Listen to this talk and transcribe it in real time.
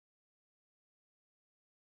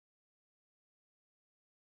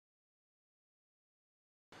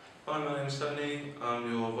Hi, my name is Tony.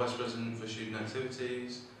 I'm your Vice President for Student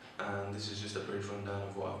Activities, and this is just a brief rundown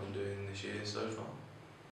of what I've been doing this year so far.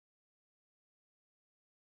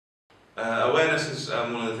 Awareness is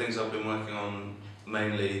one of the things I've been working on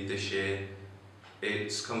mainly this year.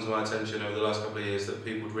 It's come to my attention over the last couple of years that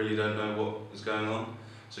people really don't know what is going on.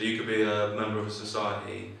 So you could be a member of a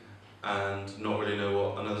society and not really know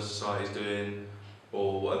what another society is doing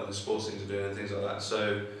or what other sports teams are doing and things like that.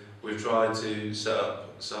 So we've tried to set up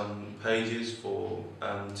some pages for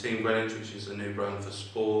Team Greenwich, which is a new brand for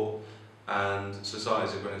sport, and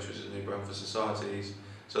Societies of Greenwich, which is a new brand for societies,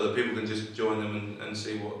 so that people can just join them and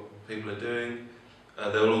see what people are doing.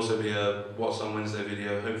 There will also be a What's on Wednesday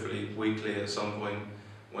video, hopefully weekly at some point,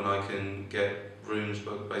 when I can get rooms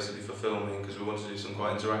booked basically for filming, because we want to do some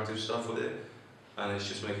quite interactive stuff with it, and it's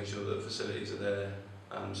just making sure that the facilities are there.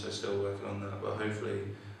 So still working on that, but hopefully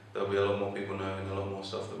there'll be a lot more people knowing a lot more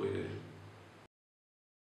stuff that we do.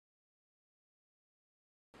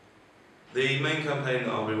 The main campaign that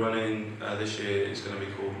I'll be running this year is going to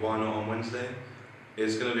be called Why Not on Wednesday.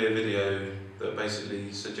 It's going to be a video that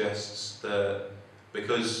basically suggests that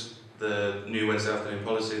because the new Wednesday afternoon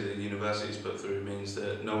policy that the university's put through means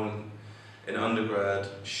that no one in undergrad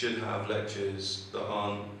should have lectures that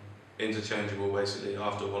aren't interchangeable basically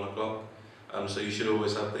after 1 o'clock. So you should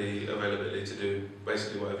always have the availability to do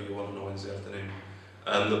basically whatever you want on a Wednesday afternoon.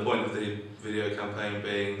 The point of the video campaign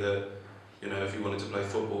being that, you know, if you wanted to play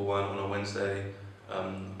football, why not on a Wednesday?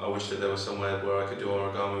 I wish that there was somewhere where I could do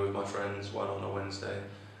origami with my friends, why not on a Wednesday?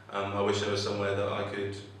 I wish there was somewhere that I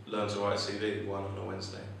could learn to write a CV, why not on a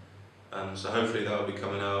Wednesday? So hopefully that will be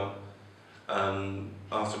coming out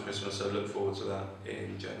after Christmas, so look forward to that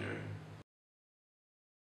in January.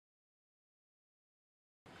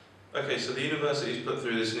 Okay, so the university's put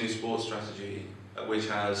through this new sports strategy which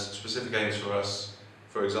has specific aims for us,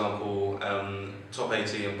 for example, top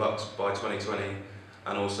 80 in Bucks by 2020,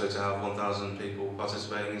 and also to have 1,000 people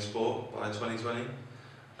participating in sport by 2020.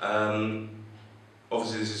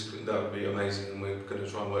 Obviously that would be amazing, and we're going to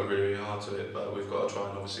try and work really, really hard to it, but we've got to try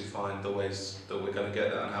and obviously find the ways that we're going to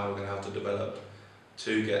get there and how we're going to have to develop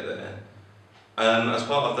to get there. As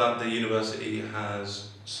part of that, the university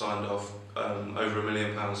has signed off over £1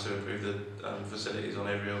 million to improve the facilities on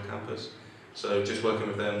Avery Hill campus. So just working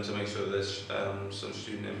with them to make sure that there's some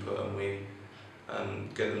student input, and we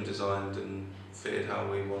get them designed and fitted how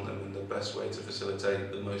we want them in the best way to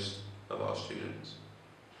facilitate the most of our students.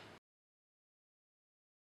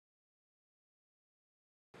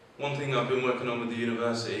 One thing I've been working on with the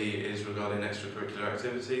university is regarding extracurricular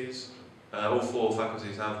activities. All 4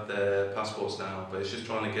 faculties have their passports now, but it's just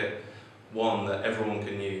trying to get one that everyone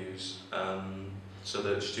can use, so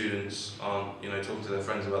that students aren't, talking to their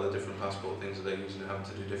friends about the different passport things that they're using and having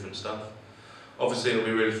to do different stuff. Obviously it'll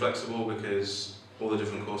be really flexible because all the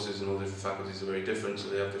different courses and all the different faculties are very different, so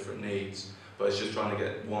they have different needs, but it's just trying to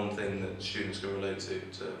get one thing that students can relate to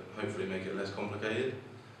hopefully make it less complicated.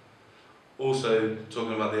 Also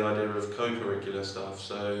talking about the idea of co-curricular stuff,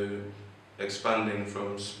 so expanding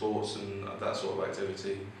from sports and that sort of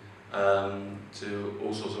activity to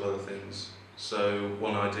all sorts of other things. So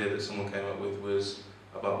one idea that someone came up with was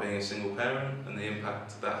about being a single parent and the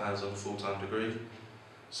impact that has on a full-time degree.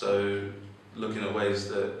 So looking at ways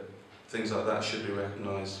that things like that should be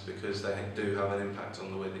recognised because they do have an impact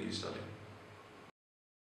on the way that you study.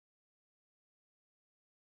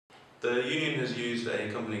 The union has used a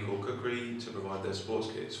company called Cookery to provide their sports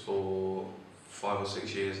kits for 5 or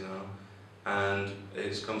 6 years now, and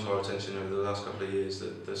it's come to our attention over the last couple of years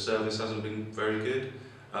that the service hasn't been very good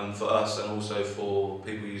for us, and also for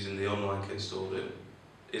people using the online kit store that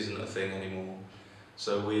isn't a thing anymore.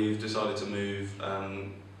 So we've decided to move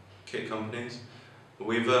kit companies.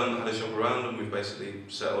 We've had a shop around and we've basically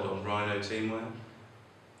settled on Rhino Teamwear.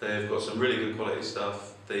 They've got some really good quality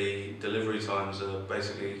stuff. The delivery times are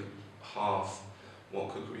basically half what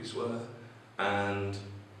Cookery's worth, and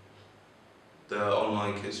the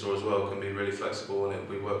online kit store as well can be really flexible, and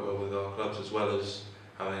we work well with our clubs, as well as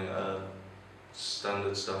having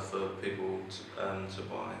standard stuff for people to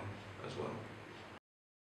buy as well.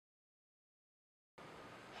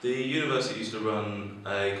 The university used to run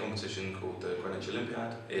a competition called the Greenwich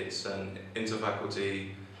Olympiad. It's an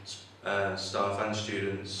inter-faculty staff and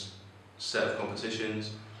students set of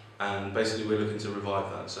competitions, and basically we're looking to revive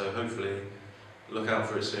that. So hopefully look out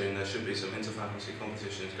for it soon. There should be some inter-faculty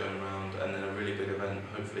competitions going around, and then a really big event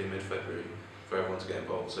hopefully mid-February for everyone to get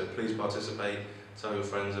involved. So please participate, tell your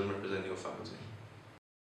friends and represent your faculty.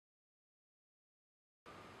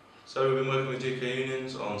 So we've been working with GK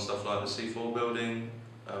unions on stuff like the C4 building,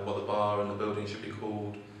 what the bar and the building should be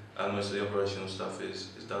called, Most of the operational stuff is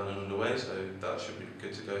done and underway, so that should be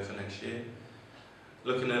good to go for next year.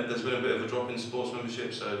 Looking at, there's been a bit of a drop in sports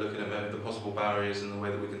membership, so looking at maybe the possible barriers and the way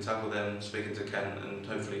that we can tackle them, speaking to Kent and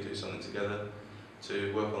hopefully do something together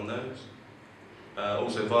to work on those.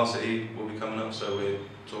 Also varsity will be coming up, so we're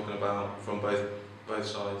talking about from both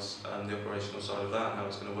sides, the operational side of that and how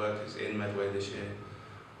it's going to work. It's in Medway this year,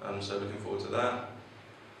 so looking forward to that.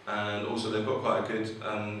 And also they've got quite a good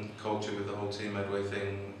culture with the whole Team Medway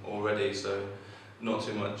thing already, so not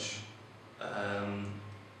too much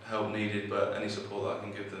help needed, but any support that I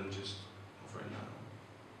can give them, just offering that.